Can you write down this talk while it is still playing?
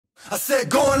I said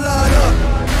go and line up.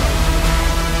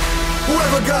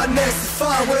 Whoever got next is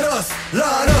fine with us.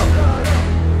 Line up.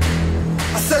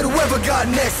 I said whoever got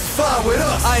next is fine with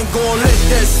us. I ain't gon' let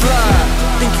that slide.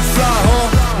 Think you fly, huh?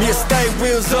 Me and stay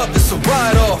wheels up, it's a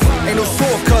ride off. Ain't no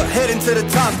shortcut, heading to the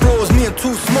top floors. Me, I'm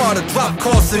too smart to drop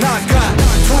costs, and I got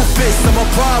two fists, I'm a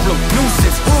problem,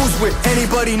 nuisance. Who's with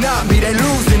anybody not me? They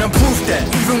losing, I'm proof that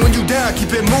even when you down,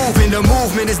 keep it moving. The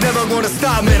movement is never gonna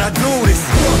stop, man, I do this.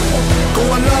 Go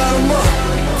and line them up.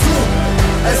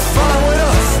 That's fine with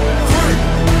us.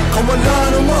 Come and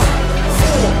line them up.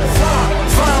 4, 5,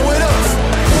 fine with us.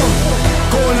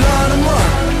 Go and line them up.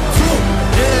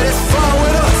 Yeah, that's fine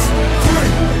with us.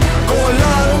 Go and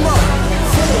line them up.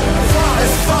 4, 5,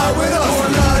 that's fine with us. Go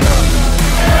and line up.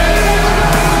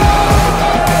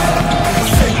 I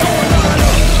say go and line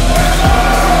up.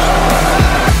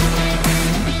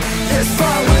 Yeah, it's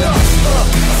fine with us.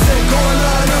 I say go and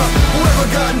line up. Whoever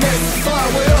got next is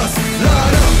fine with us.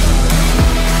 Line up.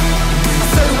 I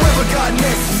say whoever got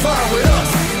next is fine with us.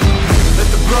 Let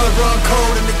the blood run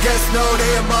cold and the guests know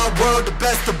they in my world. The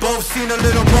best of both, seen a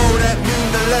little more, that mean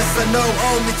the less I know.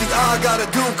 Only thing I gotta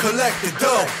do, collect the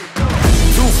dough.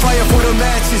 Do fire for the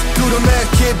matches, do the math,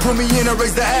 kid, put me in and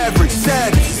raise the average.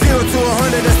 Savage, 0 to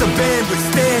 100, that's the bandwidth.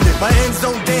 Standard, my end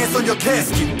zone dance on your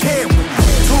casket, can't win.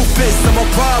 Two fists, I'm a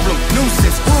problem,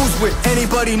 nuisance. Who's with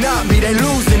anybody not me? They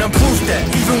losing, I'm proof that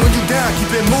even when you down, keep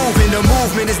it moving. The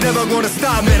movement is never gonna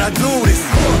stop, man, I do this.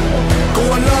 Go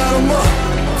and line them up.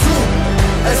 2,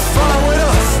 that's fine with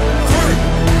us. 3,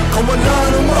 come and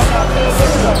line them up.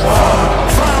 4, 5.